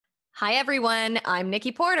Hi, everyone. I'm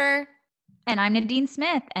Nikki Porter. And I'm Nadine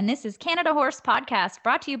Smith, and this is Canada Horse Podcast,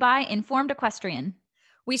 brought to you by Informed Equestrian.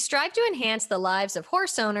 We strive to enhance the lives of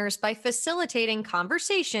horse owners by facilitating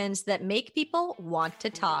conversations that make people want to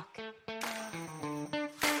talk.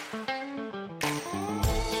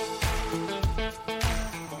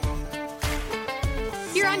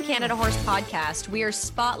 Here on Canada Horse Podcast, we are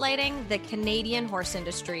spotlighting the Canadian horse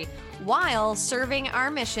industry while serving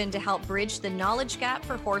our mission to help bridge the knowledge gap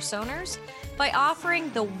for horse owners by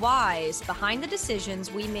offering the whys behind the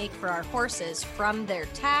decisions we make for our horses, from their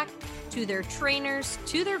tack to their trainers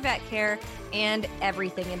to their vet care and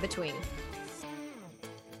everything in between.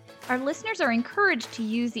 Our listeners are encouraged to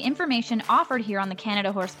use the information offered here on the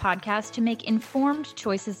Canada Horse Podcast to make informed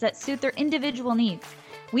choices that suit their individual needs.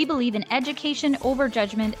 We believe in education over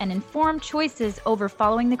judgment and informed choices over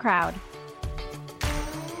following the crowd.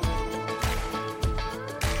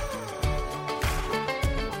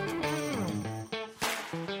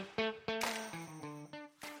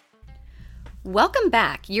 Welcome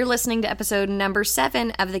back. You're listening to episode number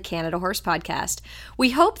 7 of the Canada Horse Podcast.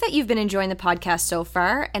 We hope that you've been enjoying the podcast so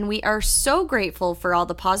far, and we are so grateful for all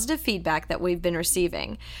the positive feedback that we've been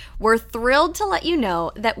receiving. We're thrilled to let you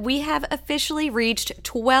know that we have officially reached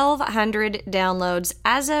 1,200 downloads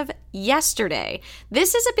as of yesterday.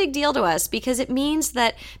 This is a big deal to us because it means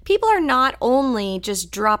that people are not only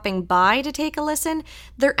just dropping by to take a listen,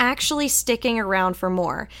 they're actually sticking around for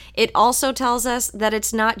more. It also tells us that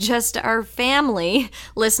it's not just our family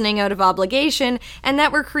listening out of obligation, and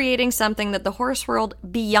that we're creating something that the horse world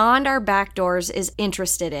beyond our back doors is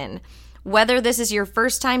interested in. Whether this is your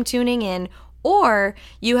first time tuning in or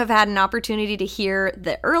you have had an opportunity to hear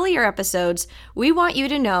the earlier episodes, we want you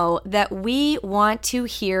to know that we want to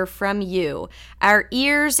hear from you. Our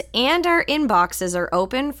ears and our inboxes are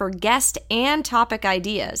open for guest and topic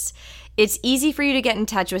ideas. It's easy for you to get in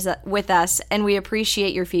touch with us, and we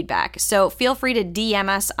appreciate your feedback. So feel free to DM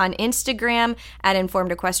us on Instagram at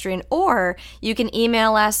Informed Equestrian, or you can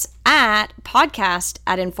email us at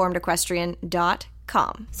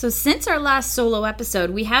podcast@informedequestrian.com. So since our last solo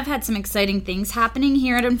episode, we have had some exciting things happening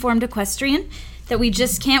here at Informed Equestrian that we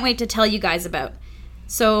just can't wait to tell you guys about.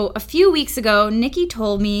 So a few weeks ago, Nikki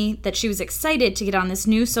told me that she was excited to get on this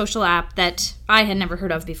new social app that I had never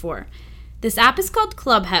heard of before. This app is called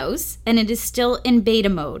Clubhouse, and it is still in beta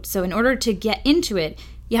mode. So in order to get into it,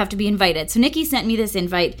 you have to be invited. So Nikki sent me this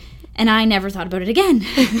invite, and I never thought about it again.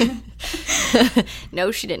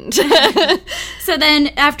 No, she didn't. So then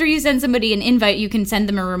after you send somebody an invite, you can send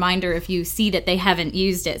them a reminder if you see that they haven't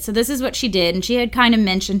used it. So this is what she did, and she had kind of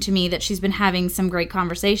mentioned to me that she's been having some great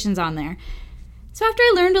conversations on there. So after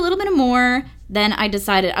I learned a little bit more, then I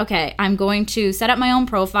decided, okay, I'm going to set up my own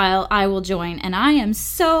profile. I will join, and I am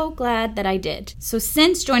so glad that I did. So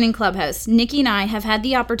since joining Clubhouse, Nikki and I have had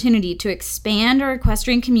the opportunity to expand our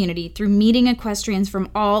equestrian community through meeting equestrians from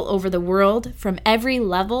all over the world, from every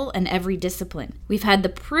level and every discipline. We've had the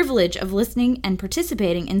privilege of listening and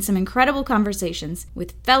participating in some incredible conversations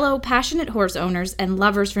with fellow passionate horse owners and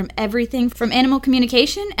lovers from everything from animal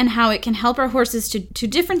communication and how it can help our horses to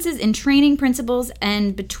differences in training principles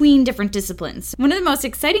and between different disciplines. One of the most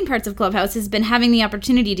exciting parts of Clubhouse has been having the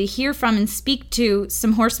opportunity to hear from and speak to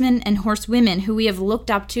some horsemen and horsewomen who we have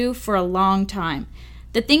looked up to for a long time.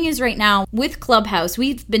 The thing is, right now, with Clubhouse,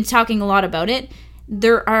 we've been talking a lot about it.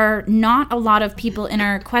 There are not a lot of people in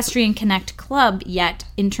our Equestrian Connect Club yet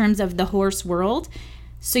in terms of the horse world.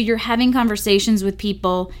 So you're having conversations with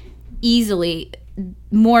people easily,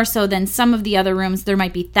 more so than some of the other rooms. There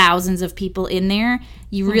might be thousands of people in there.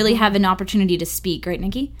 You really have an opportunity to speak, right,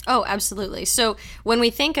 Nikki? Oh, absolutely. So when we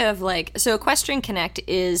think of Equestrian Connect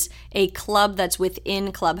is a club that's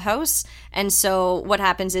within Clubhouse. And so what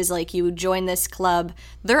happens is you join this club.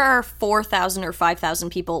 There are 4,000 or 5,000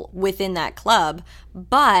 people within that club,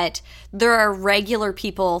 but there are regular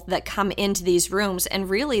people that come into these rooms. And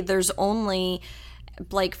really there's only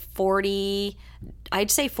 40, I'd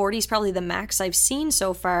say 40 is probably the max I've seen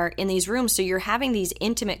so far in these rooms. So you're having these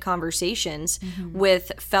intimate conversations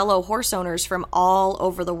with fellow horse owners from all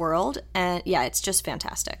over the world. And yeah, it's just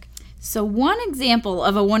fantastic. So one example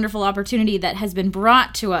of a wonderful opportunity that has been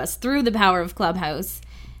brought to us through the power of Clubhouse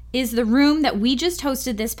is the room that we just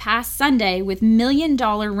hosted this past Sunday with $1 million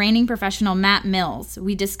reining professional Matt Mills.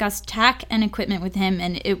 We discussed tack and equipment with him,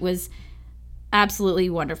 and it was absolutely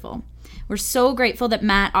wonderful. We're so grateful that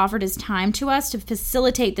Matt offered his time to us to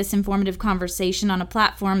facilitate this informative conversation on a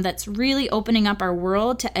platform that's really opening up our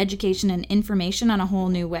world to education and information on a whole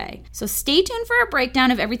new way. So stay tuned for a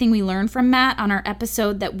breakdown of everything we learned from Matt on our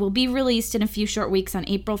episode that will be released in a few short weeks on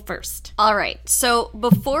April 1st. All right, so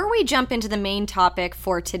before we jump into the main topic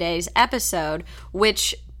for today's episode,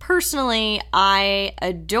 which personally I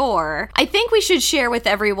adore. I think we should share with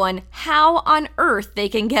everyone how on earth they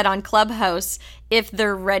can get on Clubhouse if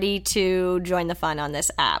they're ready to join the fun on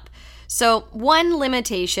this app. So one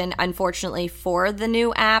limitation, unfortunately, for the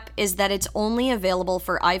new app is that it's only available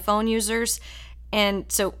for iPhone users.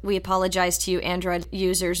 And so we apologize to you Android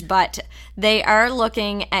users, but they are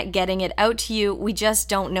looking at getting it out to you. We just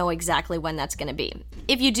don't know exactly when that's going to be.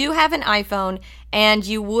 If you do have an iPhone and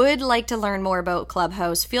you would like to learn more about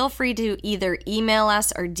Clubhouse, feel free to either email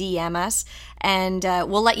us or DM us, and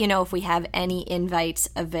we'll let you know if we have any invites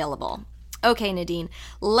available. Okay, Nadine,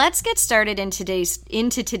 let's get started into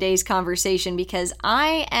today's conversation because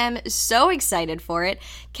I am so excited for it.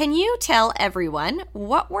 Can you tell everyone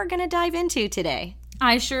what we're going to dive into today?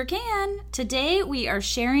 I sure can. Today we are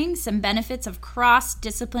sharing some benefits of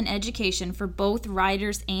cross-discipline education for both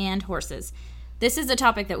riders and horses. This is a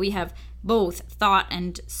topic that we have both thought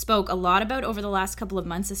and spoke a lot about over the last couple of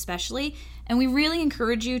months especially, and we really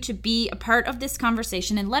encourage you to be a part of this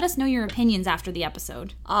conversation and let us know your opinions after the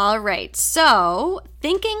episode. All right, so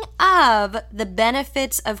thinking of the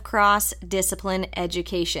benefits of cross-discipline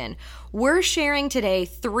education, we're sharing today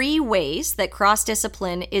 3 ways that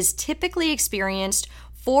cross-discipline is typically experienced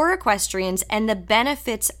for equestrians and the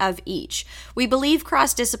benefits of each. We believe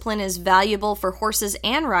cross-discipline is valuable for horses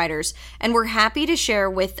and riders, and we're happy to share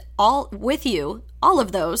with you all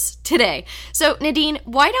of those today. So Nadine,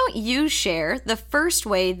 why don't you share the first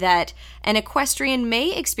way that an equestrian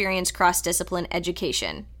may experience cross-discipline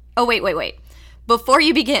education? Oh, wait. Before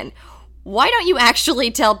you begin, why don't you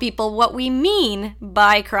actually tell people what we mean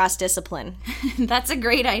by cross-discipline? That's a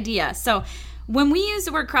great idea. So when we use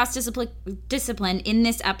the word cross-discipline in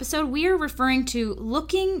this episode, we are referring to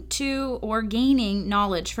looking to or gaining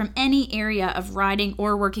knowledge from any area of riding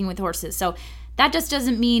or working with horses. So that just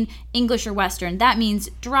doesn't mean English or Western. That means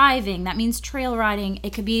driving. That means trail riding.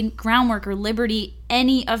 It could be groundwork or liberty,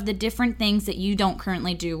 any of the different things that you don't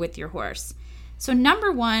currently do with your horse. So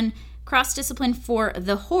number 1, cross-discipline for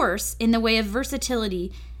the horse in the way of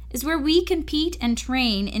versatility is where we compete and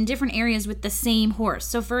train in different areas with the same horse.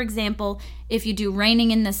 So for example, if you do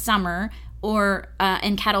reining in the summer or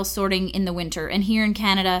and cattle sorting in the winter, and here in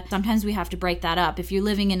Canada, sometimes we have to break that up. If you're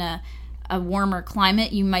living in a warmer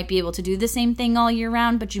climate, you might be able to do the same thing all year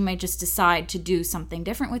round, but you might just decide to do something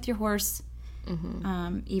different with your horse,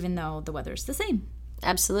 even though the weather's the same.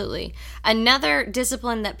 Absolutely. Another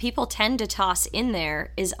discipline that people tend to toss in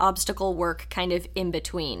there is obstacle work kind of in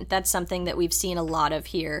between. That's something that we've seen a lot of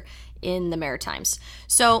here in the Maritimes.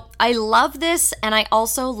 So I love this, and I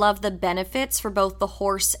also love the benefits for both the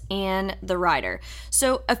horse and the rider.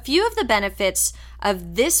 So a few of the benefits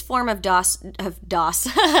of this form of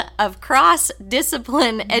of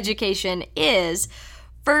cross-discipline education is,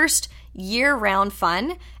 first, year-round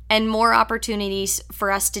fun and more opportunities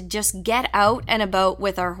for us to just get out and about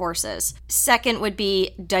with our horses. Second would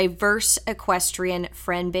be diverse equestrian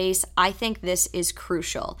friend base. I think this is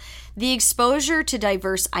crucial. The exposure to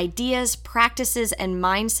diverse ideas, practices, and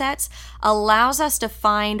mindsets allows us to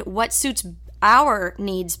find what suits our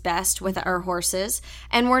needs best with our horses,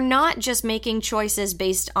 and we're not just making choices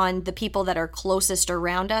based on the people that are closest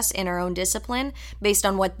around us in our own discipline, based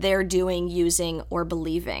on what they're doing, using, or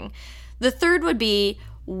believing. The third would be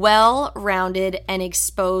well-rounded and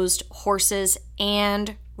exposed horses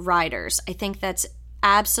and riders. I think that's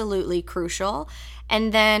absolutely crucial.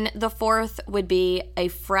 And then the fourth would be a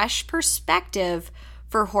fresh perspective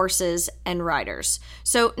for horses and riders.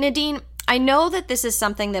 So Nadine, I know that this is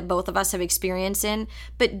something that both of us have experience in,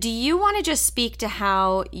 but do you want to just speak to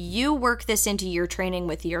how you work this into your training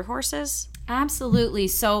with your horses? Absolutely.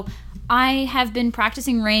 So I have been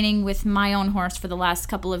practicing reining with my own horse for the last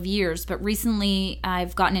couple of years, but recently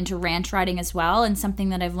I've gotten into ranch riding as well, and something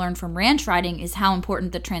that I've learned from ranch riding is how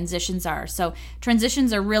important the transitions are. So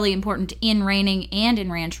transitions are really important in reining and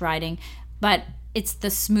in ranch riding, but it's the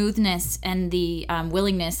smoothness and the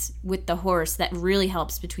willingness with the horse that really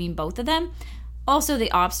helps between both of them. Also,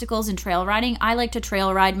 the obstacles in trail riding. I like to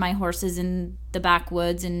trail ride my horses in the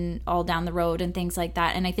backwoods and all down the road and things like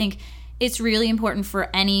that, and I think it's really important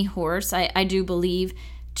for any horse, I do believe,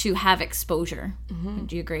 to have exposure. Mm-hmm.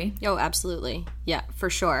 Do you agree? Oh, absolutely. Yeah,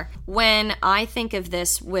 for sure. When I think of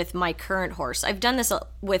this with my current horse, I've done this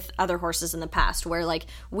with other horses in the past where like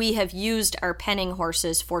we have used our penning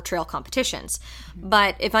horses for trail competitions. Mm-hmm.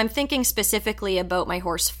 But if I'm thinking specifically about my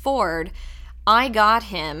horse Ford, I got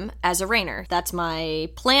him as a reiner. That's my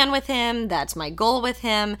plan with him. That's my goal with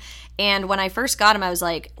him. And when I first got him, I was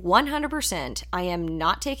like, 100%, I am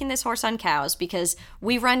not taking this horse on cows because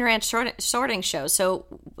we run ranch sorting shows. So,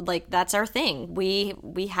 like, that's our thing.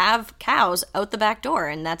 We have cows out the back door,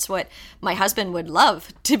 and that's what my husband would love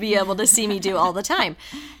to be able to see me do all the time.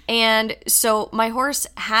 And so my horse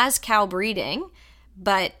has cow breeding,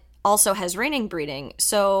 but also has reining breeding.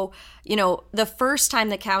 So, the first time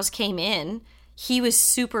the cows came in, he was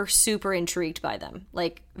super, super intrigued by them,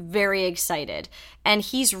 like very excited. And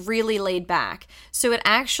he's really laid back. So it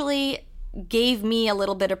actually gave me a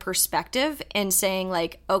little bit of perspective in saying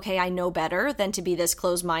like, okay, I know better than to be this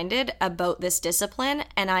closed-minded about this discipline.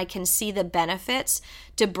 And I can see the benefits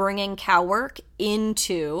to bringing cow work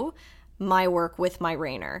into my work with my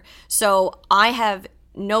reiner. So I have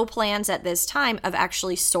no plans at this time of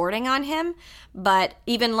actually sorting on him, but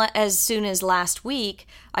even as soon as last week,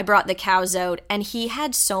 I brought the cows out and he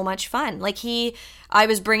had so much fun. Like I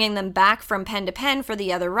was bringing them back from pen to pen for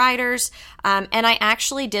the other riders, and I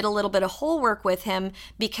actually did a little bit of hole work with him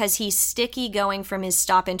because he's sticky going from his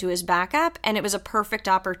stop into his backup, and it was a perfect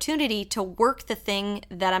opportunity to work the thing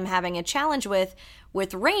that I'm having a challenge with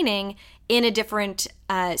reining in a different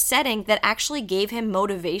setting that actually gave him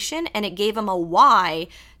motivation, and it gave him a why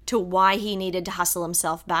to why he needed to hustle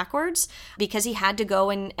himself backwards because he had to go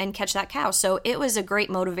and catch that cow. So it was a great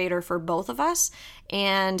motivator for both of us,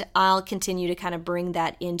 and I'll continue to kind of bring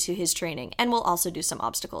that into his training. And we'll also do some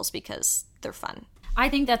obstacles because they're fun. I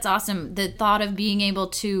think that's awesome. The thought of being able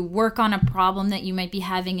to work on a problem that you might be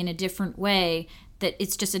having in a different way, that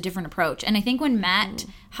it's just a different approach. And I think when Matt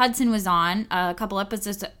Hudson was on a couple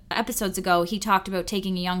episodes ago, he talked about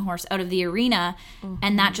taking a young horse out of the arena,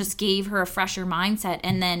 and that just gave her a fresher mindset.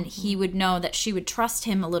 And then he would know that she would trust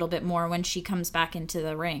him a little bit more when she comes back into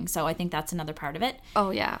the ring. So I think that's another part of it.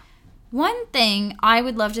 Oh, yeah. One thing I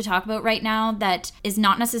would love to talk about right now that is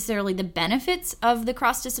not necessarily the benefits of the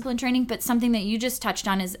cross-discipline training, but something that you just touched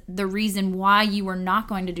on is the reason why you were not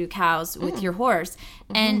going to do cows with your horse.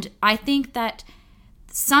 And I think that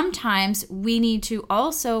sometimes we need to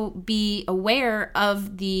also be aware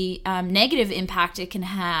of the negative impact it can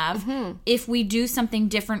have if we do something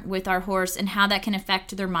different with our horse and how that can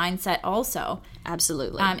affect their mindset also.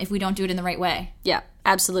 Absolutely. If we don't do it in the right way. Yeah,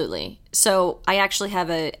 absolutely. So I actually have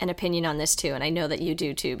an opinion on this too, and I know that you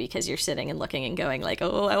do too because you're sitting and looking and going like,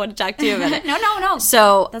 oh, I want to talk to you about it. No.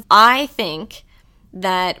 So I think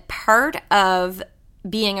that part of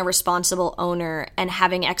being a responsible owner and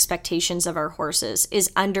having expectations of our horses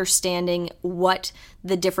is understanding what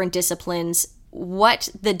the different disciplines, what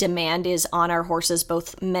the demand is on our horses,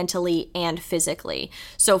 both mentally and physically.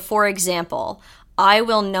 So for example, I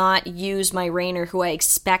will not use my reiner who I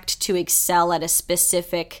expect to excel at a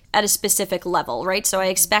specific level, right? So I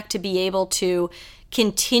expect to be able to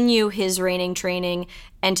continue his reining training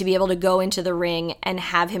and to be able to go into the ring and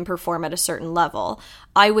have him perform at a certain level.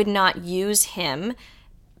 I would not use him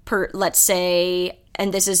let's say,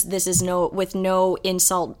 and this is with no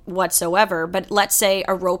insult whatsoever, but let's say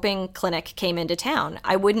a roping clinic came into town.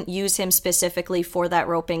 I wouldn't use him specifically for that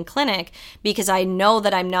roping clinic because I know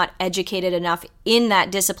that I'm not educated enough in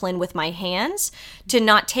that discipline with my hands to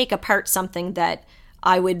not take apart something that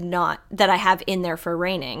I have in there for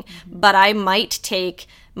reining. But I might take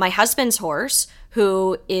my husband's horse,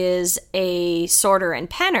 who is a sorter and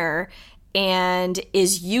penner, and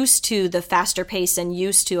is used to the faster pace and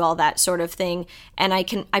used to all that sort of thing. And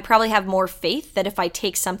I probably have more faith that if I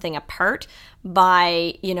take something apart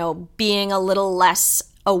by, being a little less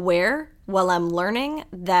aware while I'm learning,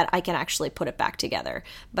 that I can actually put it back together.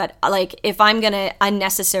 But like, if I'm going to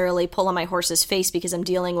unnecessarily pull on my horse's face because I'm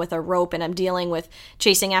dealing with a rope and I'm dealing with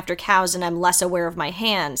chasing after cows and I'm less aware of my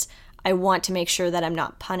hands, I want to make sure that I'm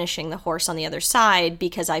not punishing the horse on the other side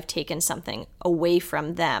because I've taken something away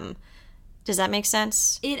from them. Does that make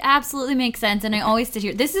sense? It absolutely makes sense. And I always sit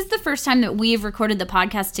here. This is the first time that we've recorded the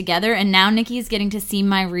podcast together. And now Nikki is getting to see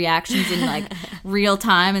my reactions in like real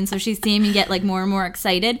time. And so she's seeing me get like more and more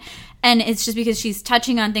excited. And it's just because she's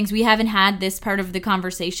touching on things. We haven't had this part of the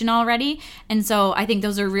conversation already. And so I think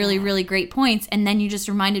those are really, really great points. And then you just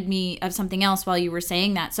reminded me of something else while you were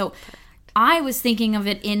saying that. So I was thinking of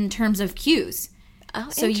it in terms of cues. Oh,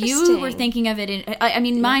 so you were thinking of it in,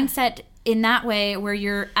 mindset in that way where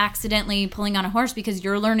you're accidentally pulling on a horse because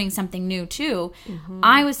you're learning something new too.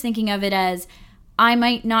 I was thinking of it as I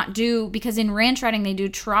might not do, because in ranch riding they do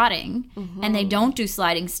trotting and they don't do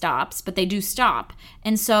sliding stops, but they do stop.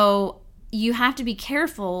 And so you have to be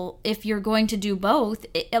careful if you're going to do both.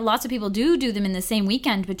 Lots of people do them in the same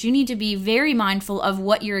weekend, but you need to be very mindful of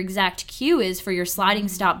what your exact cue is for your sliding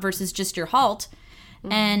stop versus just your halt.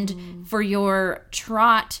 And for your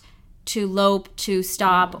trot to lope to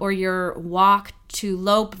stop, or your walk to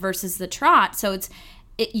lope versus the trot. So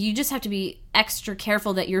you just have to be extra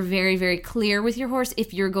careful that you're very, very clear with your horse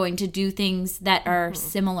if you're going to do things that are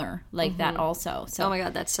similar like that also. So, oh my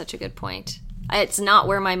God, that's such a good point. It's not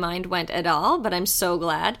where my mind went at all, but I'm so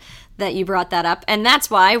glad that you brought that up. And that's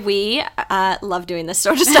why we love doing this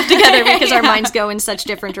sort of stuff together, because our minds go in such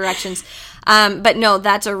different directions. But no,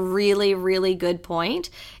 that's a really, really good point.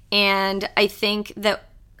 And I think that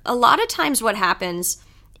a lot of times what happens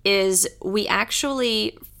is we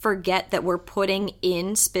actually forget that we're putting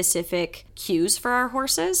in specific cues for our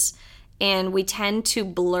horses, and we tend to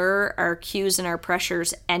blur our cues and our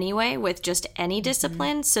pressures anyway with just any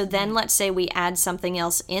discipline. So then let's say we add something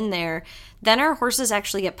else in there, then our horses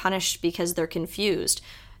actually get punished because they're confused.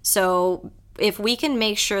 So if we can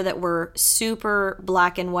make sure that we're super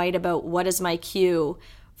black and white about what is my cue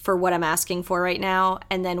for what I'm asking for right now,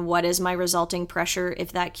 and then what is my resulting pressure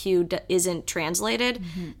if that cue isn't translated,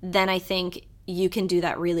 then I think you can do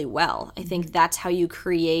that really well. I think that's how you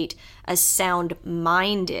create a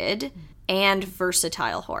sound-minded and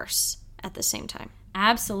versatile horse at the same time.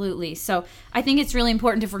 Absolutely. So I think it's really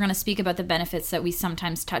important, if we're going to speak about the benefits, that we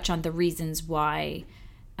sometimes touch on the reasons why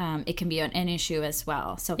it can be an issue as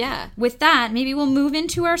well. So yeah. With that, maybe we'll move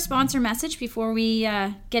into our sponsor message before we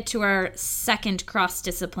get to our second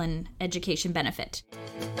cross-discipline education benefit.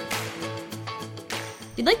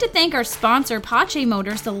 We'd like to thank our sponsor, Pache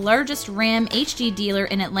Motors, the largest Ram HD dealer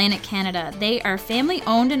in Atlantic Canada. They are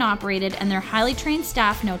family-owned and operated, and their highly trained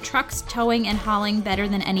staff know trucks, towing, and hauling better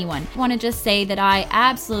than anyone. I want to just say that I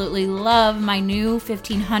absolutely love my new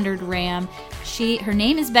 1500 Ram. Her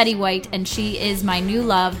name is Betty White, and she is my new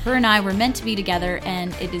love. Her and I were meant to be together,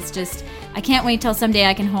 and it is just, I can't wait till someday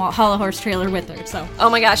I can haul a horse trailer with her. So, oh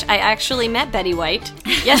my gosh, I actually met Betty White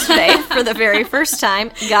yesterday for the very first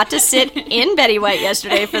time. Got to sit in Betty White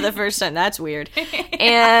yesterday for the first time. That's weird.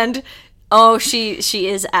 And oh, she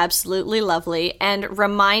is absolutely lovely. And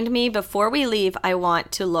remind me, before we leave, I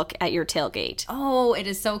want to look at your tailgate. Oh, it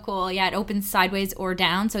is so cool. Yeah, it opens sideways or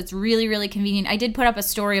down, so it's really, really convenient. I did put up a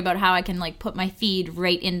story about how I can put my feed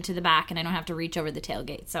right into the back, and I don't have to reach over the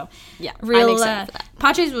tailgate. So yeah, I'm excited for that.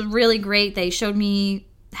 Pache's was really great. They showed me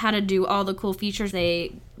how to do all the cool features.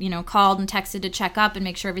 They called and texted to check up and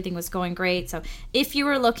make sure everything was going great. So if you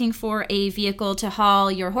were looking for a vehicle to haul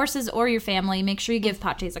your horses or your family, make sure you give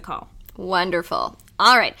Pache's a call. Wonderful.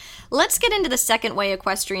 All right, let's get into the second way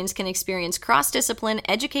equestrians can experience cross-discipline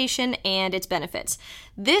education and its benefits.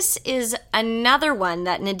 This is another one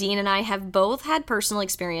that Nadine and I have both had personal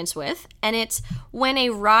experience with, and it's when a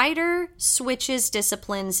rider switches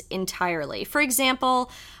disciplines entirely. For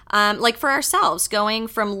example, like for ourselves, going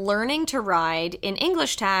from learning to ride in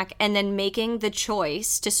English tack and then making the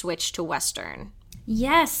choice to switch to Western.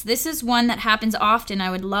 Yes, this is one that happens often.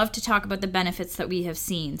 I would love to talk about the benefits that we have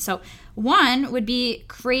seen. So one would be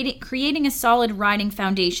creating a solid riding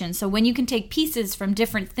foundation. So when you can take pieces from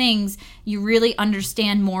different things, you really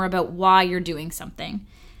understand more about why you're doing something.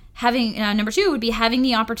 Number two would be having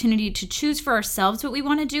the opportunity to choose for ourselves what we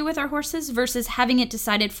want to do with our horses versus having it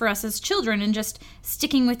decided for us as children and just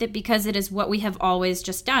sticking with it because it is what we have always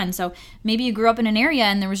just done. So maybe you grew up in an area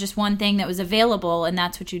and there was just one thing that was available and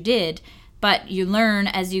that's what you did. But you learn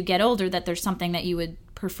as you get older that there's something that you would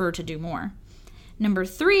prefer to do more. Number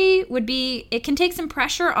three would be it can take some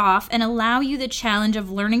pressure off and allow you the challenge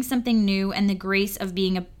of learning something new and the grace of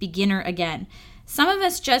being a beginner again. Some of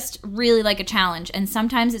us just really like a challenge, and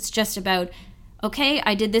sometimes it's just about, okay,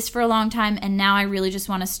 I did this for a long time, and now I really just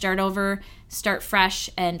want to start over, start fresh,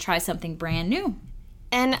 and try something brand new.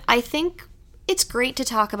 And I think it's great to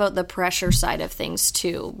talk about the pressure side of things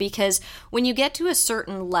too, because when you get to a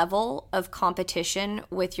certain level of competition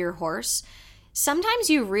with your horse, sometimes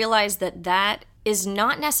you realize that is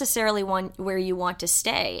not necessarily one where you want to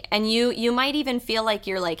stay. And you might even feel like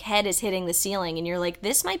your head is hitting the ceiling and you're like,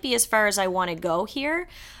 this might be as far as I want to go here.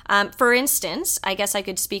 For instance, I guess I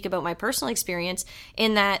could speak about my personal experience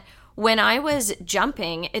in that when I was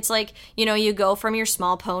jumping, it's like, you go from your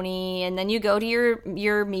small pony and then you go to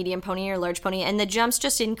your medium pony, your large pony, and the jumps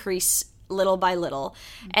just increase little by little.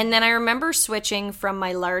 And then I remember switching from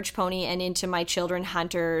my large pony and into my children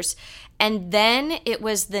hunters. And then it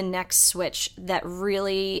was the next switch that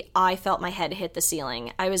really, I felt my head hit the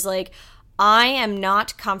ceiling. I was like, I am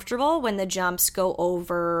not comfortable when the jumps go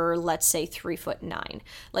over, let's say, 3'9".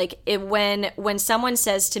 Like when someone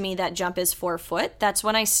says to me that jump is 4 foot, that's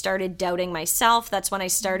when I started doubting myself. That's when I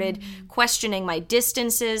started questioning my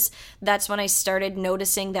distances. That's when I started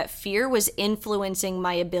noticing that fear was influencing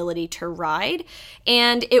my ability to ride.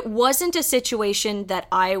 And it wasn't a situation that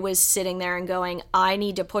I was sitting there and going, I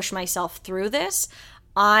need to push myself through this.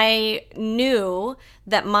 I knew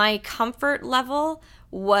that my comfort level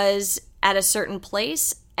was at a certain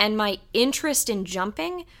place, and my interest in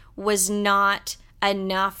jumping was not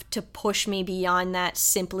enough to push me beyond that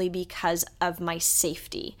simply because of my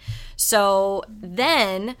safety. So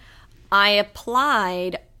then I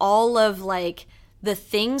applied all of like the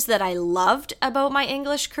things that I loved about my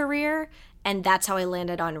English career, and that's how I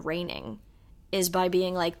landed on reining, is by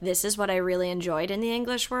being like, this is what I really enjoyed in the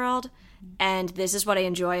English world. And this is what I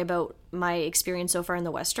enjoy about my experience so far in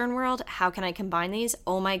the Western world. How can I combine these?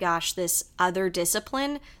 Oh my gosh, this other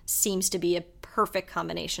discipline seems to be a perfect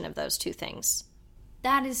combination of those two things.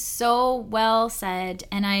 That is so well said.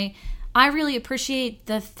 And I really appreciate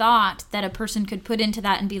the thought that a person could put into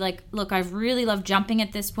that and be like, look, I've really loved jumping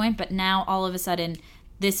at this point, but now all of a sudden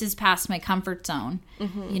this is past my comfort zone,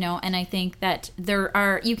 you know, and I think that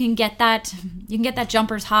you can get that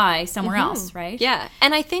jumper's high somewhere else, right? Yeah.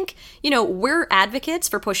 And I think, you know, we're advocates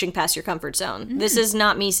for pushing past your comfort zone. This is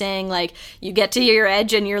not me saying like you get to your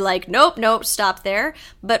edge and you're like, nope, stop there.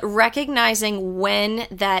 But recognizing when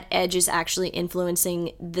that edge is actually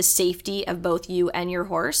influencing the safety of both you and your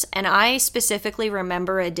horse. And I specifically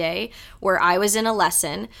remember a day where I was in a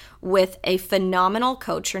lesson with a phenomenal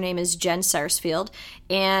coach. Her name is Jen Sarsfield.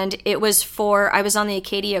 And I was on the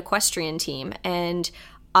Acadia equestrian team, and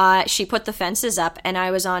she put the fences up, and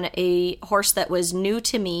I was on a horse that was new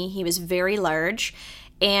to me. He was very large,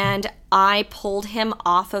 and I pulled him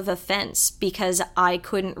off of a fence because I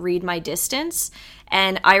couldn't read my distance.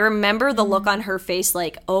 And I remember the look on her face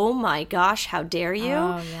like, oh my gosh, how dare you?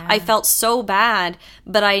 Oh, yeah. I felt so bad,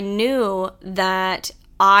 but I knew that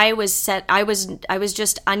I was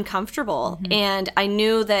just uncomfortable, and I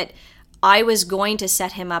knew that I was going to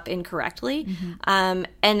set him up incorrectly.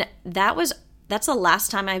 And that's the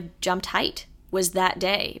last time I jumped height, was that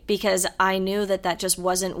day, because I knew that just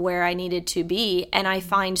wasn't where I needed to be. And I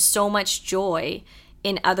find so much joy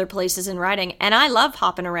in other places in riding. And I love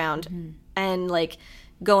hopping around and like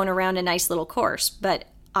going around a nice little course, but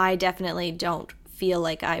I definitely don't feel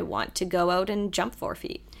like I want to go out and jump 4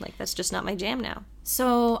 feet. Like, that's just not my jam now.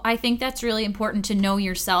 So I think that's really important to know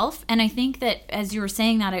yourself. And I think that as you were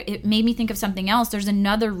saying that, it made me think of something else. There's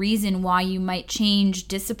another reason why you might change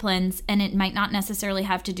disciplines, and it might not necessarily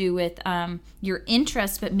have to do with your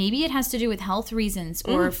interests, but maybe it has to do with health reasons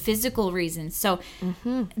or physical reasons. So,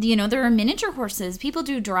 you know, there are miniature horses. People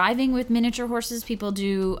do driving with miniature horses. People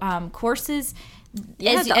do courses.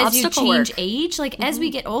 Yeah, as you change age, like as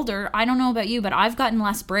we get older, I don't know about you, but I've gotten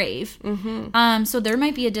less brave. So there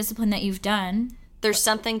might be a discipline that you've done. There's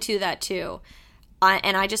something to that too.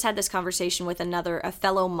 And I just had this conversation with a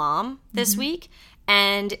fellow mom this week,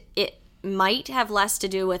 and it might have less to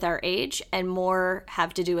do with our age and more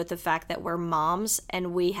have to do with the fact that we're moms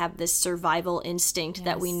and we have this survival instinct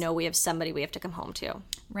that we know we have somebody we have to come home to.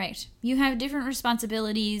 Right. You have different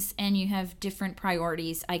responsibilities and you have different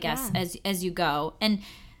priorities, I guess, as you go. And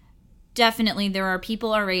definitely there are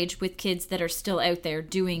people our age with kids that are still out there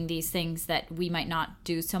doing these things that we might not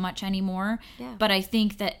do so much anymore. Yeah. But I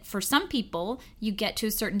think that for some people, you get to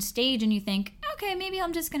a certain stage and you think, okay, maybe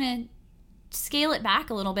I'm just going to scale it back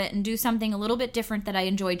a little bit and do something a little bit different that I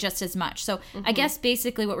enjoy just as much. So I guess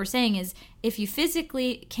basically what we're saying is if you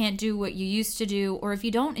physically can't do what you used to do, or if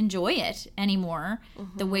you don't enjoy it anymore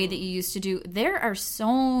the way that you used to do, there are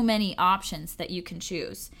so many options that you can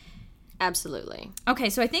choose. Absolutely. Okay,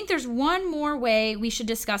 so I think there's one more way we should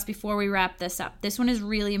discuss before we wrap this up. This one is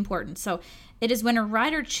really important. So it is when a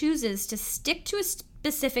rider chooses to stick to a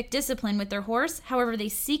specific discipline with their horse. However, they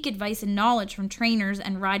seek advice and knowledge from trainers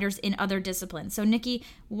and riders in other disciplines. So, Nikki,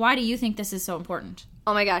 why do you think this is so important?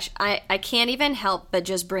 Oh my gosh, I can't even help but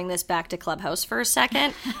just bring this back to Clubhouse for a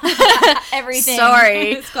second. Everything.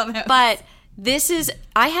 Sorry. But this is,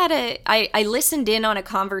 I listened in on a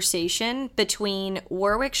conversation between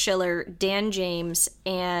Warwick Schiller, Dan James,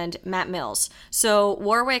 and Matt Mills. So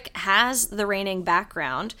Warwick has the reining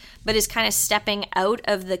background, but is kind of stepping out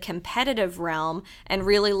of the competitive realm and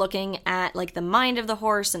really looking at like the mind of the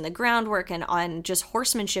horse and the groundwork and on just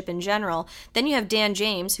horsemanship in general. Then you have Dan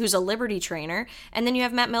James, who's a Liberty trainer, and then you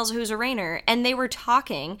have Matt Mills, who's a reiner. And they were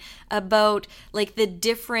talking about like the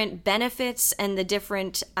different benefits and the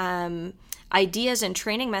different ideas and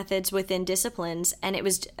training methods within disciplines, and it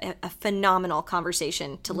was a phenomenal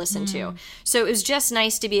conversation to listen to. So it was just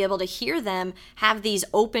nice to be able to hear them have these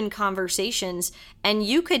open conversations, and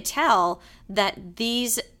you could tell that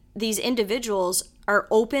these individuals are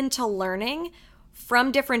open to learning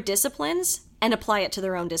from different disciplines and apply it to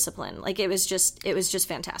their own discipline. Like, it was just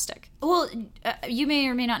fantastic. Well, you may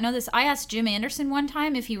or may not know this. I asked Jim Anderson one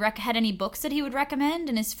time if he had any books that he would recommend,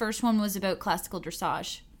 and his first one was about classical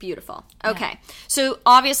dressage. Beautiful. Okay. So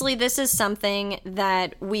obviously this is something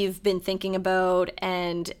that we've been thinking about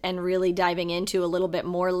and really diving into a little bit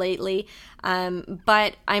more lately.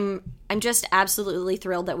 But I'm just absolutely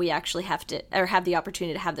thrilled that we actually have the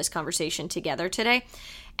opportunity to have this conversation together today.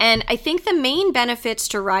 And I think the main benefits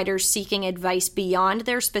to riders seeking advice beyond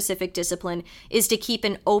their specific discipline is to keep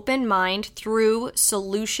an open mind through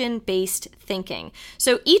solution-based thinking.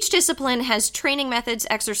 So each discipline has training methods,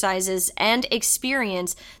 exercises, and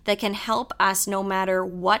experience that can help us no matter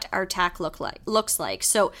what our tack looks like.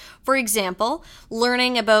 So, for example,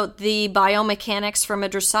 learning about the biomechanics from a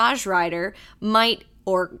dressage rider might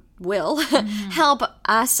or will help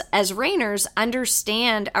us as reiners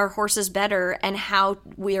understand our horses better and how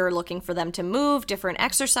we are looking for them to move, different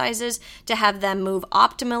exercises to have them move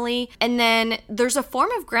optimally. And then there's a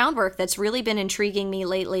form of groundwork that's really been intriguing me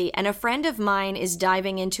lately, and a friend of mine is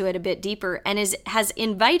diving into it a bit deeper and has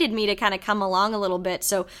invited me to kind of come along a little bit.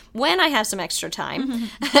 So when I have some extra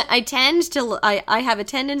time, I have a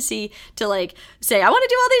tendency to like say I want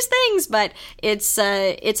to do all these things, but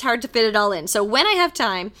it's hard to fit it all in. So when I have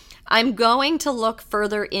time, I'm going to look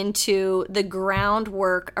further into the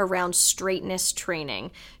groundwork around straightness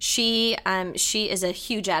training. She is a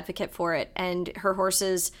huge advocate for it, and her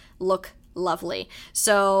horses look lovely.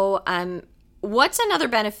 So what's another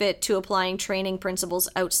benefit to applying training principles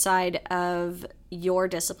outside of your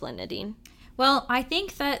discipline, Nadine? Well, I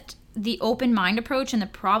think that the open mind approach and the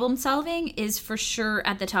problem solving is for sure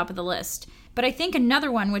at the top of the list. But I think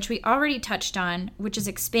another one, which we already touched on, which is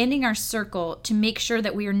expanding our circle to make sure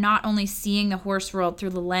that we are not only seeing the horse world through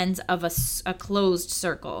the lens of a closed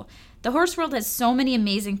circle. The horse world has so many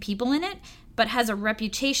amazing people in it, but has a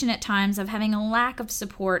reputation at times of having a lack of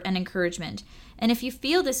support and encouragement. And if you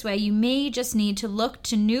feel this way, you may just need to look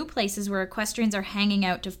to new places where equestrians are hanging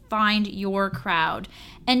out to find your crowd.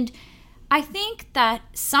 And I think that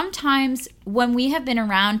sometimes when we have been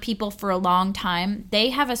around people for a long time,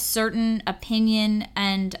 they have a certain opinion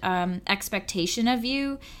and expectation of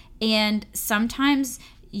you, and sometimes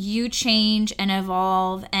you change and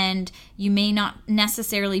evolve, and you may not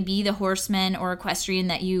necessarily be the horseman or equestrian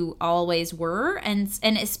that you always were, and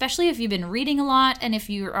especially if you've been reading a lot and if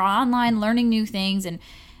you're online learning new things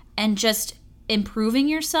and just improving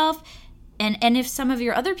yourself. And if some of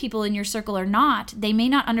your other people in your circle are not, they may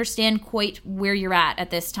not understand quite where you're at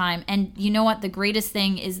this time. And you know what? The greatest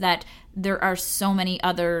thing is that there are so many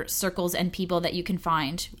other circles and people that you can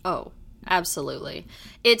find. Oh, absolutely.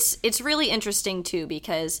 It's really interesting, too,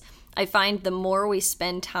 because I find the more we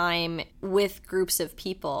spend time with groups of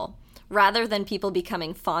people, rather than people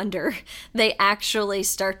becoming fonder, they actually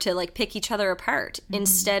start to like pick each other apart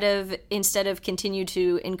instead of continue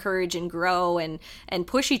to encourage and grow and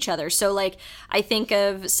push each other. So like I think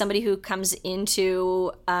of somebody who comes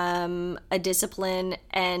into a discipline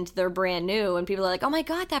and they're brand new, and people are like, oh my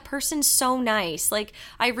God, that person's so nice. Like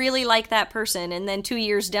I really like that person. And then 2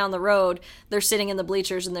 years down the road, they're sitting in the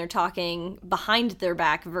bleachers and they're talking behind their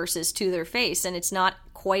back versus to their face, and it's not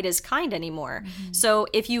quite as kind anymore. So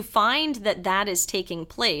if you find that is taking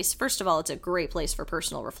place, first of all, it's a great place for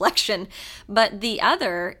personal reflection. But the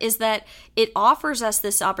other is that it offers us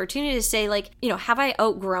this opportunity to say, like, you know, have I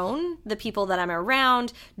outgrown the people that I'm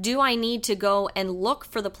around? Do I need to go and look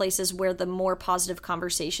for the places where the more positive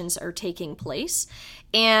conversations are taking place?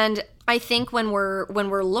 And I think when we're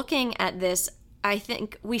looking at this, I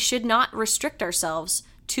think we should not restrict ourselves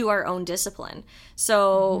to our own discipline.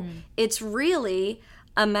 So it's really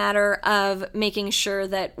a matter of making sure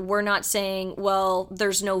that we're not saying, well,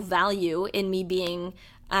 there's no value in me being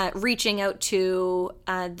reaching out to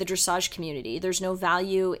the dressage community. There's no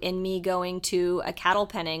value in me going to a cattle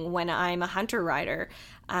penning when I'm a hunter rider.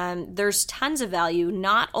 There's tons of value,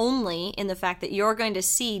 not only in the fact that you're going to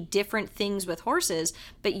see different things with horses,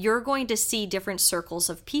 but you're going to see different circles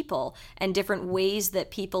of people and different ways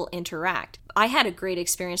that people interact. I had a great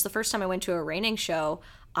experience. The first time I went to a reining show,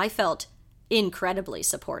 I felt incredibly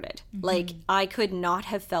supported. Like I could not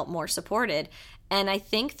have felt more supported. And I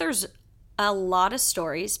think there's a lot of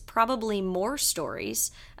stories, probably more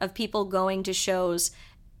stories, of people going to shows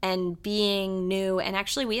and being new. And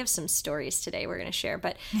actually we have some stories today we're going to share,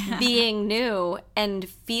 but being new and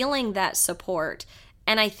feeling that support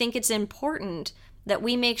And I think it's important that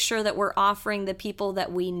we make sure that we're offering the people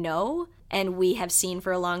that we know and we have seen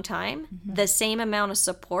for a long time the same amount of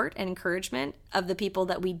support and encouragement of the people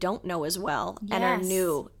that we don't know as well and are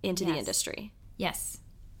new into the industry. Yes.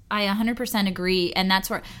 I 100% agree. And that's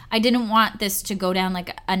where I didn't want this to go down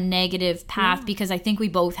like a negative path because I think we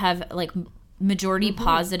both have like majority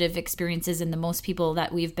positive experiences, and the most people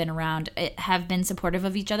that we've been around have been supportive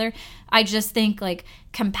of each other. I just think like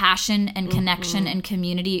compassion and connection and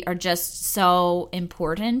community are just so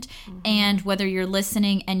important. And whether you're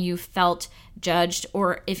listening and you felt judged,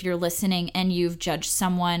 or if you're listening and you've judged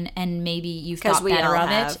someone and maybe you thought better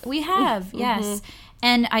of it, we have, yes.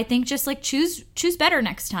 And I think just like choose better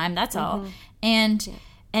next time. That's all. And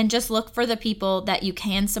just look for the people that you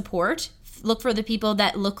can support. Look for the people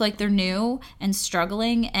that look like they're new and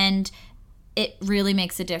struggling, and it really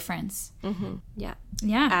makes a difference. Yeah.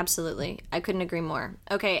 Yeah. Absolutely. I couldn't agree more.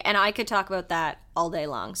 Okay, and I could talk about that all day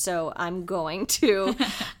long, so I'm going to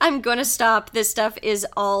stop. This stuff is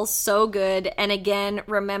all so good. And again,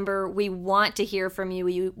 remember, we want to hear from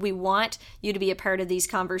you. We want you to be a part of these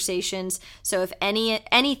conversations. So if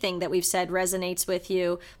anything that we've said resonates with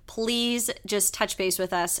you, please just touch base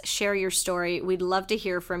with us, share your story. We'd love to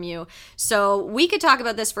hear from you. So we could talk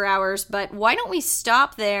about this for hours, but why don't we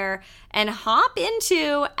stop there and hop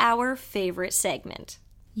into our favorite segment?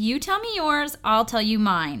 You tell me yours, I'll tell you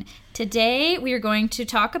mine. Today, we are going to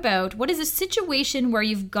talk about what is a situation where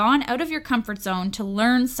you've gone out of your comfort zone to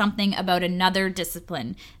learn something about another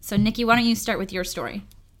discipline. So, Nikki, why don't you start with your story?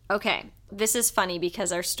 Okay, this is funny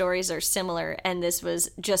because our stories are similar, and this was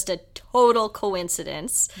just a total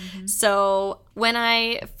coincidence. So, when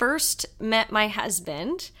I first met my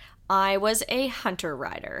husband, I was a hunter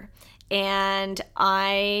rider, and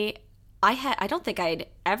I don't think I'd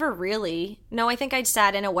ever really... No, I think I'd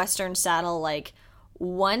sat in a Western saddle like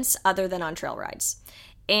once other than on trail rides.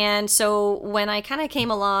 And so when I kind of came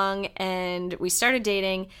along and we started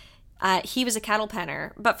dating, he was a cattle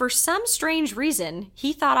penner. But for some strange reason,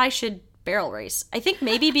 he thought I should barrel race. I think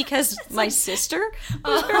maybe because my sister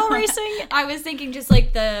was barrel racing. I was thinking just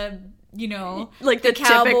like the... you know, like the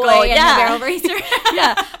cowboy typical, and the barrel racer.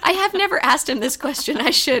 Yeah, I have never asked him this question. I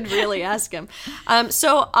should really ask him.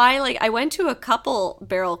 So I went to a couple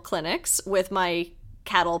barrel clinics with my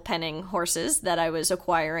cattle penning horses that I was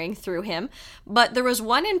acquiring through him, but there was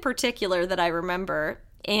one in particular that I remember.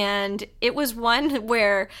 And it was one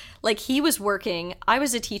where, like, he was working. I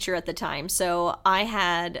was a teacher at the time, so I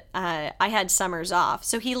had summers off.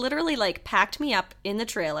 So he literally like packed me up in the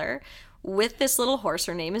trailer with this little horse.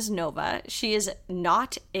 Her name is Nova. She is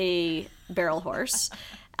not a barrel horse.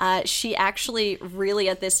 She actually really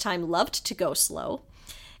at this time loved to go slow.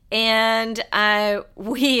 And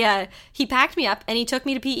he packed me up and he took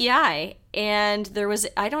me to PEI. And there was,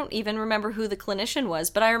 I don't even remember who the clinician was,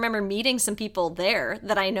 but I remember meeting some people there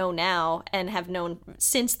that I know now and have known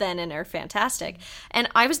since then and are fantastic. And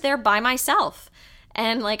I was there by myself.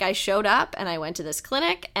 And like I showed up and I went to this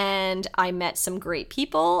clinic and I met some great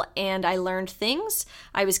people and I learned things.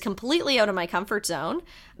 I was completely out of my comfort zone,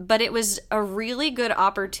 but it was a really good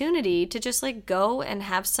opportunity to just like go and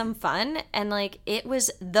have some fun. And like it was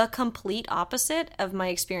the complete opposite of my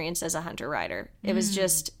experience as a hunter rider. It was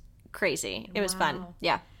just crazy. It was fun.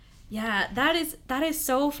 Yeah. Yeah, that is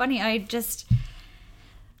so funny.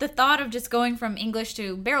 The thought of just going from English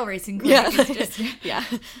to barrel racing is just... Yeah.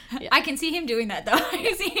 I can see him doing that, though. I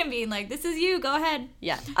can see him being like, this is you, go ahead.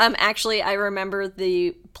 Yeah. Actually, I remember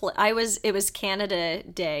it was Canada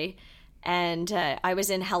Day, and I was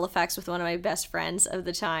in Halifax with one of my best friends of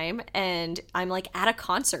the time, and I'm like at a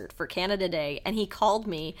concert for Canada Day, and he called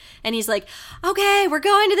me, and he's like, okay, we're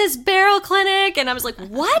going to this barrel clinic, and I was like,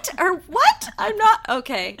 what? Or what? I'm not...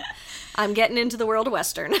 Okay. I'm getting into the world of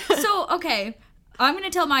Western. So, okay... I'm going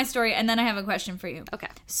to tell my story, and then I have a question for you. Okay.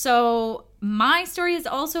 So my story is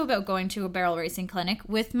also about going to a barrel racing clinic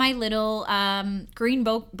with my little green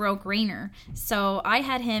broke Rainer. So I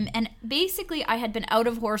had him, and basically I had been out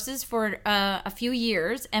of horses for a few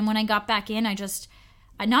years, and when I got back in, I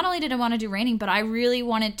not only did I want to do reining, but I really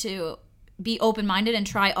wanted to be open-minded and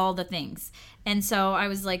try all the things. And so I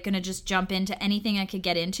was like going to just jump into anything I could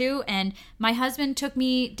get into, and my husband took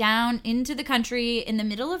me down into the country in the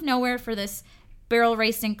middle of nowhere for this barrel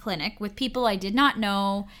racing clinic with people I did not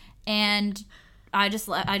know, and I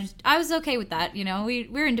was okay with that. You know,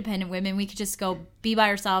 we're independent women. We could just go be by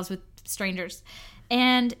ourselves with strangers.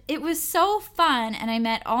 And it was so fun, and I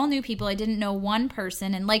met all new people. I didn't know one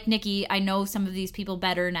person, and like Nikki, I know some of these people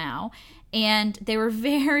better now, and they were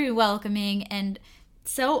very welcoming and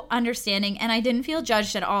so understanding, and I didn't feel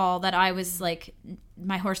judged at all that I was like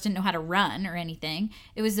my horse didn't know how to run or anything.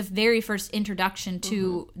 It was the very first introduction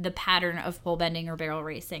to the pattern of pole bending or barrel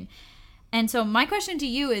racing. And so my question to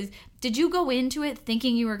you is, did you go into it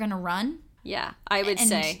thinking you were going to run? Yeah, I would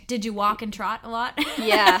say. Did you walk and trot a lot?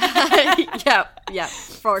 Yeah. yeah,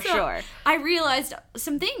 for sure. I realized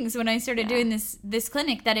some things when I started doing this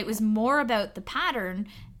clinic, that it was more about the pattern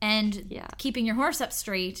and keeping your horse up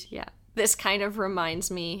straight. Yeah. This kind of reminds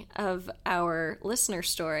me of our listener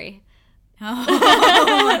story.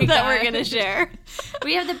 That we're going to share.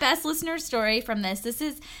 We have the best listener story from this. This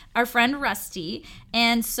is our friend Rusty.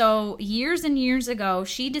 And so years and years ago,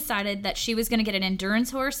 she decided that she was going to get an endurance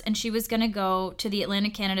horse and she was going to go to the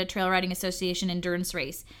Atlantic Canada Trail Riding Association endurance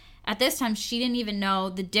race. At this time, she didn't even know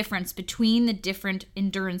the difference between the different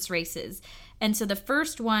endurance races. And so the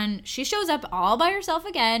first one, she shows up all by herself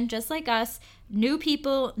again, just like us. New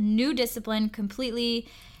people, new discipline, completely.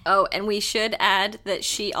 Oh, and we should add that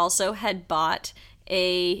she also had bought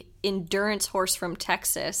a endurance horse from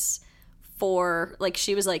Texas for, like,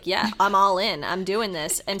 she was like, yeah, I'm all in. I'm doing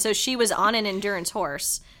this. And so she was on an endurance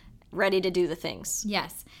horse, ready to do the things.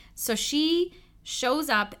 Yes. So she shows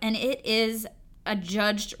up, and it is a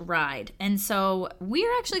judged ride. And so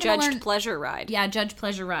we're actually going to learn... Judged pleasure ride. Yeah, judged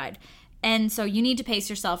pleasure ride. And so you need to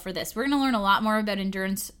pace yourself for this. We're going to learn a lot more about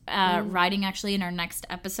endurance riding actually in our next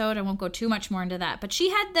episode. I won't go too much more into that. But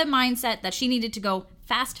she had the mindset that she needed to go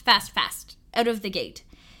fast, fast, fast out of the gate.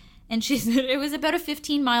 And she said it was about a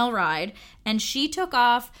 15-mile ride. And she took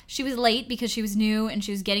off. She was late because she was new and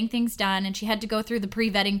she was getting things done. And she had to go through the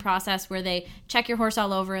pre-vetting process where they check your horse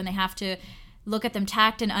all over and they have to look at them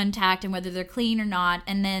tacked and untacked and whether they're clean or not.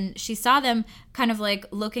 And then she saw them kind of like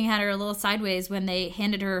looking at her a little sideways when they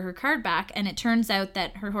handed her card back. And it turns out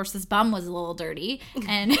that her horse's bum was a little dirty.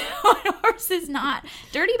 And her horse is not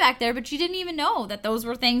dirty back there, but she didn't even know that those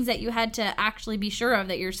were things that you had to actually be sure of,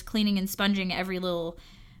 that you're cleaning and sponging every little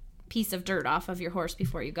piece of dirt off of your horse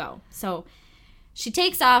before you go. So she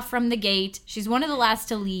takes off from the gate. She's one of the last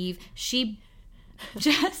to leave. She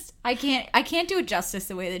just... I can't do it justice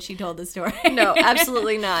the way that she told the story. No,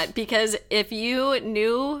 absolutely not. Because if you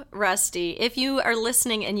knew Rusty, if you are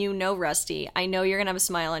listening and you know Rusty, I know you're going to have a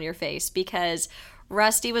smile on your face because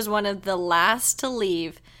Rusty was one of the last to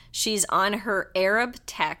leave. She's on her Arab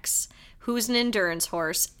Tex, who's an endurance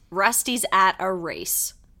horse. Rusty's at a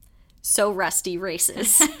race. So Rusty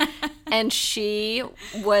races. And she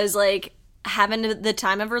was like having the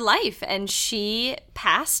time of her life. And she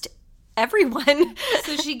passed everyone.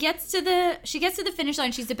 So she gets to the finish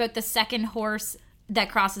line. She's about the second horse that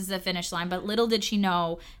crosses the finish line, but little did she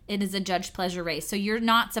know it is a judged pleasure race. So you're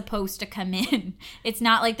not supposed to come in. It's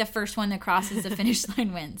not like the first one that crosses the finish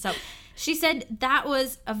line wins. So she said that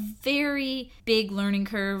was a very big learning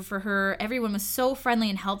curve for her. Everyone was so friendly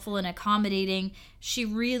and helpful and accommodating. She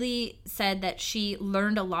really said that she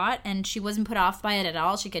learned a lot and she wasn't put off by it at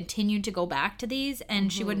all. She continued to go back to these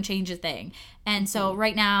and she wouldn't change a thing. And so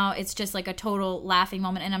right now it's just like a total laughing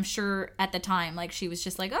moment. And I'm sure at the time, like she was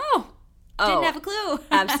just like, didn't have a clue.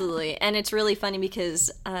 Absolutely. And it's really funny because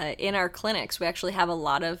in our clinics, we actually have a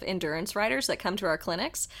lot of endurance riders that come to our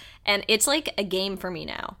clinics. And it's like a game for me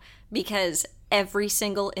now because every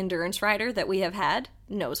single endurance rider that we have had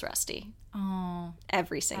knows Rusty. Oh,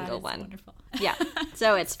 every single one. Wonderful. Yeah.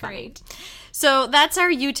 So it's great. So that's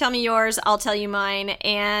our You Tell Me Yours, I'll Tell You Mine.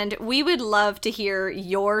 And we would love to hear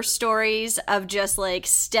your stories of just like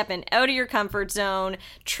stepping out of your comfort zone,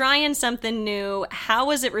 trying something new. How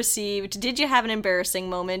was it received? Did you have an embarrassing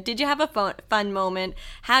moment? Did you have a fun moment?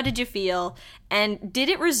 How did you feel? And did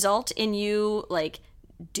it result in you like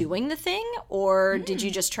doing the thing? Or did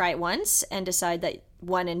you just try it once and decide that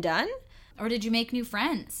one and done? Or did you make new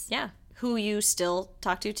friends? Yeah. Who you still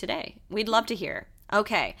talk to today. We'd love to hear.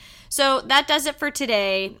 Okay, so that does it for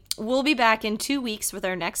today. We'll be back in 2 weeks with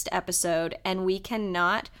our next episode, and we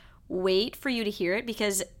cannot wait for you to hear it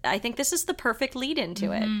because I think this is the perfect lead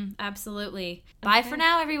into it. Absolutely. Bye for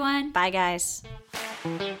now, everyone. Bye, guys.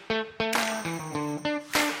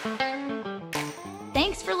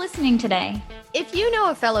 Thanks for listening today. If you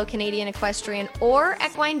know a fellow Canadian equestrian or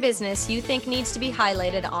equine business you think needs to be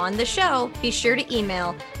highlighted on the show, be sure to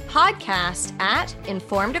email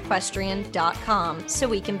podcast@informedequestrian.com so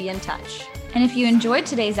we can be in touch. And if you enjoyed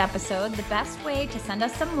today's episode, the best way to send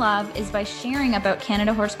us some love is by sharing about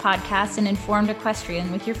Canada Horse Podcast and Informed Equestrian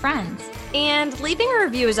with your friends. And leaving a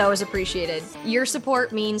review is always appreciated. Your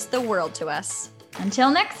support means the world to us.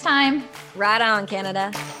 Until next time. Right on,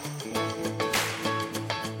 Canada.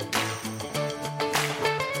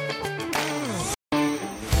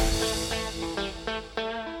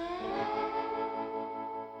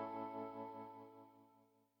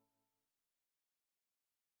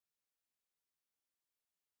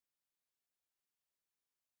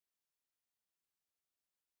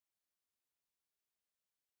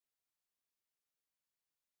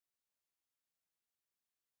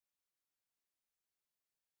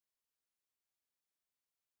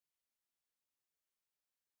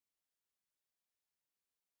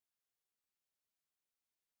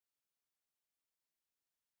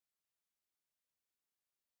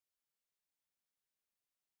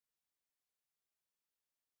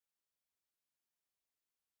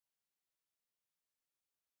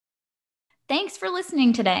 Thanks for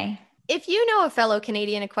listening today. If you know a fellow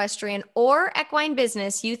Canadian equestrian or equine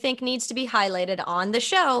business you think needs to be highlighted on the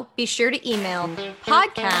show, be sure to email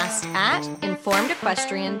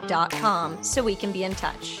podcast@informedequestrian.com so we can be in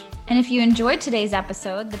touch. And if you enjoyed today's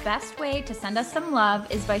episode, the best way to send us some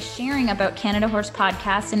love is by sharing about Canada Horse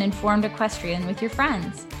Podcast and Informed Equestrian with your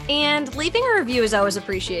friends. And leaving a review is always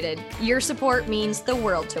appreciated. Your support means the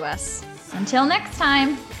world to us. Until next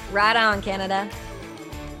time. Right on, Canada.